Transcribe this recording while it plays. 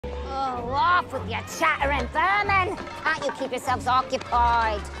off with your chattering vermin. Can't you keep yourselves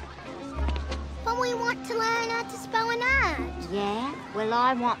occupied? But we want to learn how to spell an ad. Yeah? Well,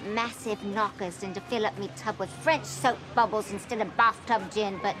 I want massive knockers and to fill up me tub with French soap bubbles instead of bathtub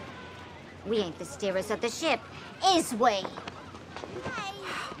gin, but we ain't the steerers of the ship, is we? Hey.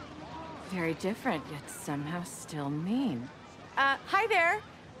 Very different, yet somehow still mean. Hi there.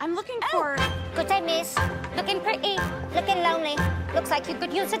 I'm looking for... Good day, miss. Looking pretty, looking lonely. Looks like you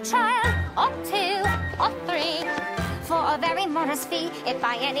could use a child, or two, or three. For a very modest fee, if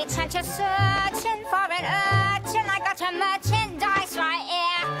by any chance you're searching for an urchin, I got your merchandise right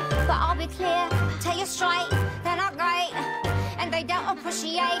here. But I'll be clear, tell you straight, they're not great. And they don't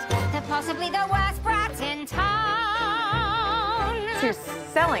appreciate, they're possibly the worst brats in town. So you're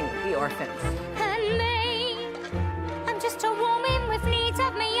selling the orphans. And me, I'm just a woman with needs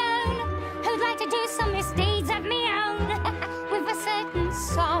of my own, who'd like to do some misdeeds of my own with a certain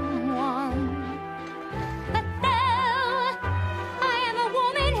someone. But though I am a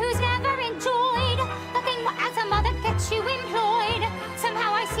woman who's never enjoyed the thing as a mother gets you employed,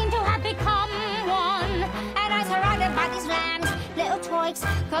 somehow I seem to have become one. And I'm surrounded by these lambs, little toys,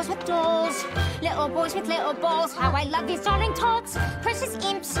 girls with dolls, little boys with little balls. How I love these darling tots, precious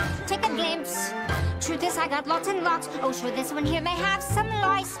imps, take a glimpse. Truth is, I got lots and lots. Oh, sure, this one here may have some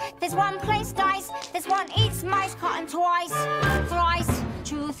lice. There's one place dice, this one eats mice, caught 'em twice, thrice.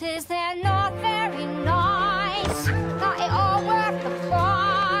 Truth is, they're not very nice. Not at all worth the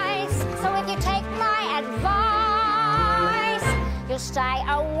price. So if you take my advice, you'll stay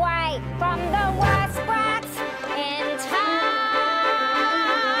away from the worst brats in town.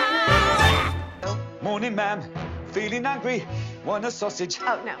 Morning, ma'am. Feeling hungry? Want a sausage?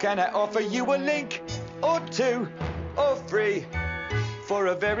 Oh, no. Can I offer you a link? Or two? Or three? For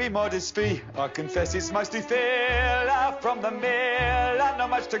a very modest fee. I confess it's mostly filler from the mill. And not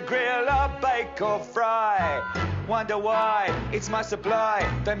much to grill or bake or fry. Wonder why? It's my supply.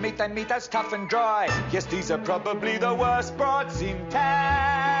 The meat that's tough and dry. Yes, these are probably the worst brats in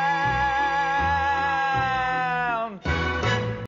town.